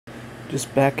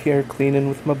Just back here cleaning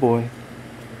with my boy.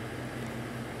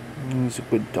 He's a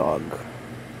good dog.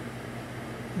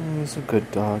 He's a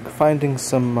good dog. Finding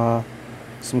some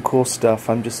cool stuff.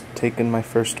 I'm just taking my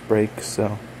first break,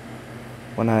 so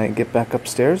when I get back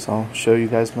upstairs, I'll show you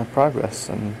guys my progress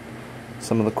and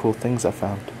some of the cool things I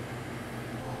found.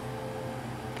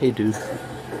 Hey, dude.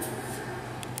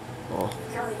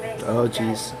 Oh,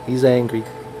 jeez. He's angry.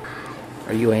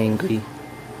 Are you angry?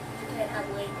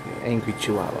 You're angry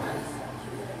Chihuahua.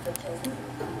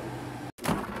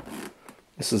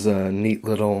 This is a neat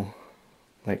little,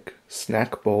 like,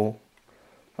 snack bowl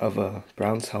of a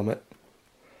Browns helmet.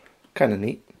 Kind of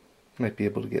neat. Might be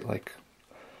able to get like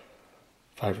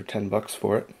 $5 or $10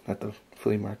 for it at the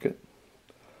flea market.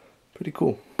 Pretty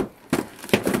cool.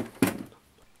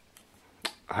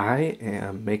 I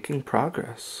am making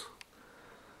progress.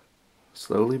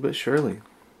 Slowly but surely.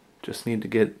 Just need to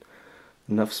get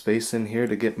enough space in here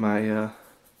to get my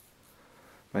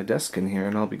my desk in here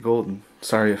and I'll be golden.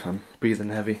 Sorry if I'm breathing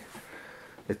heavy.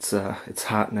 It's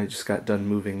hot and I just got done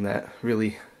moving that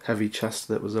really heavy chest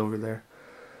that was over there.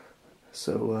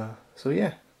 So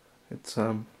yeah, it's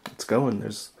going.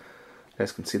 You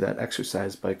guys can see that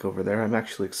exercise bike over there. I'm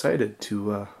actually excited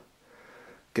to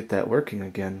get that working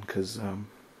again because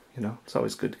you know, it's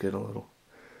always good to get a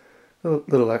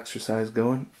little exercise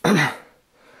going.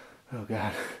 Oh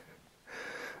God,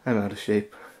 I'm out of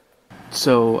shape.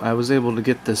 So I was able to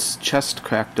get this chest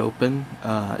cracked open.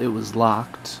 It was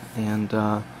locked, and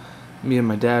me and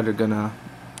my dad are gonna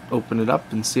open it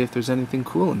up and see if there's anything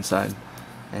cool inside.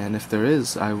 And if there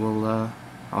is, I'll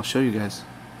show you guys.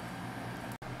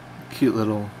 Cute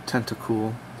little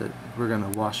tentacle that we're gonna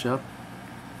wash up.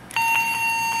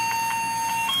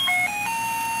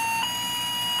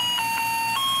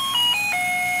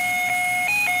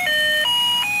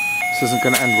 This isn't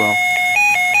gonna end well.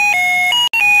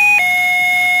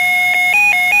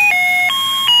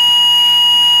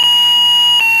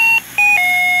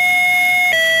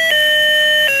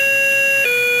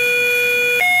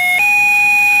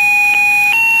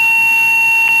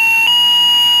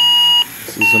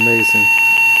 This is amazing.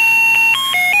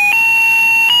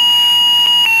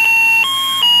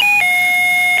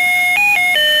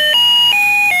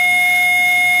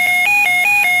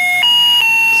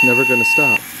 It's never gonna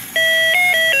stop.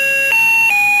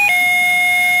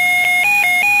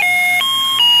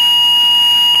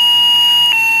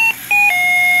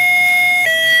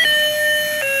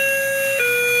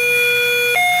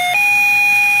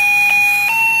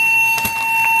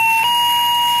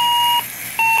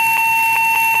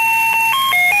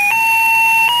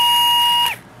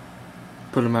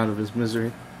 Put him out of his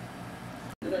misery.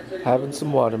 Having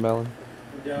some watermelon.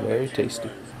 Very tasty.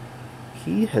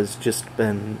 He has just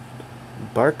been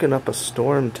barking up a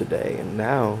storm today, and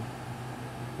now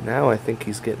I think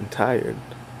he's getting tired.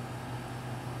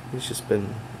 He's just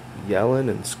been yelling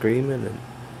and screaming and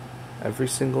every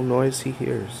single noise he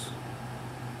hears.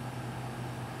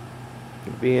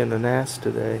 Being an ass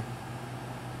today.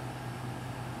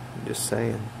 I'm just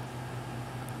saying.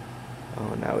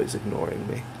 Oh, now he's ignoring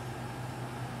me.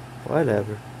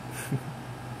 Whatever.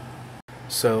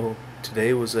 So,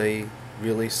 today was a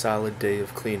really solid day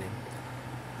of cleaning.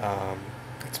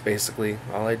 That's basically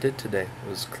all I did today,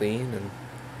 was clean and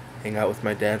hang out with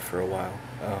my dad for a while.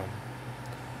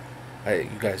 You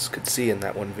guys could see in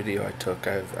that one video I took,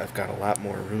 I've got a lot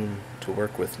more room to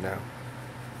work with now.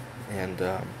 And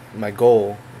my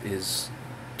goal is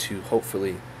to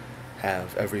hopefully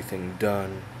have everything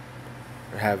done,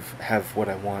 or have what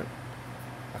I want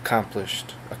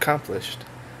accomplished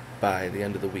by the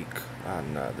end of the week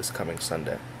on this coming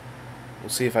Sunday. We'll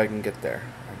see if I can get there.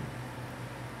 I'm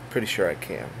pretty sure I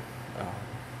can.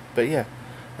 But yeah,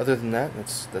 other than that,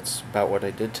 that's about what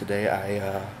I did today.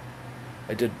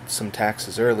 I did some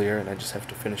taxes earlier, and I just have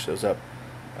to finish those up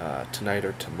tonight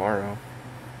or tomorrow.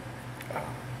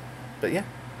 But yeah,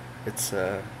 it's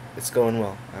going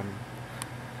well.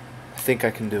 I think I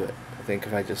can do it. I think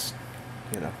if I just,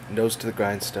 you know, nose to the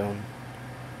grindstone,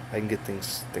 I can get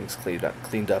things cleaned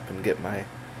up and get my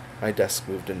desk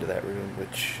moved into that room,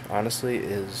 which honestly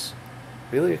is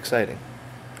really exciting,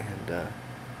 and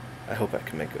I hope I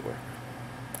can make it work.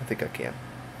 I think I can.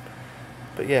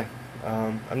 But yeah,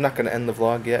 I'm not going to end the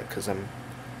vlog yet because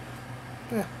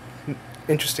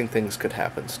interesting things could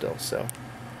happen still, so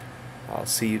I'll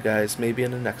see you guys maybe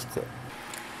in the next clip.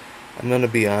 I'm going to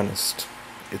be honest,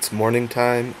 it's morning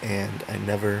time and I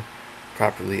never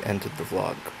properly ended the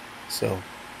vlog, so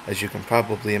as you can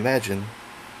probably imagine,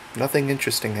 nothing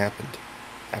interesting happened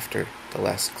after the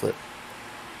last clip.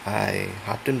 I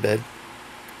hopped in bed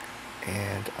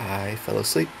and I fell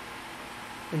asleep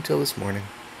until this morning.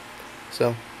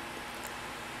 So,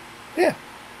 yeah,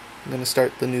 I'm gonna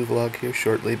start the new vlog here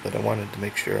shortly, but I wanted to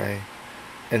make sure I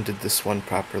ended this one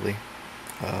properly.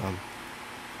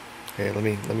 Here, let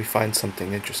me find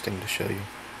something interesting to show you.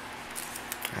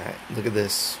 Alright, look at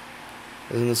this.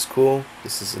 Isn't this cool?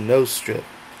 This is a nose strip.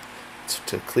 It's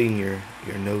to clean your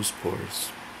nose pores.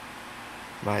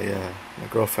 My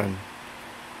girlfriend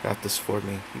got this for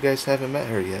me. You guys haven't met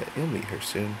her yet. You'll meet her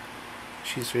soon.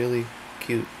 She's really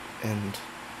cute and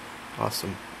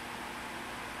awesome.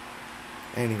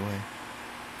 Anyway,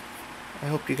 I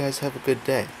hope you guys have a good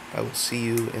day. I will see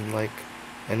you in like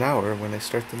an hour when I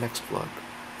start the next vlog.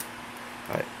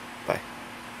 Alright.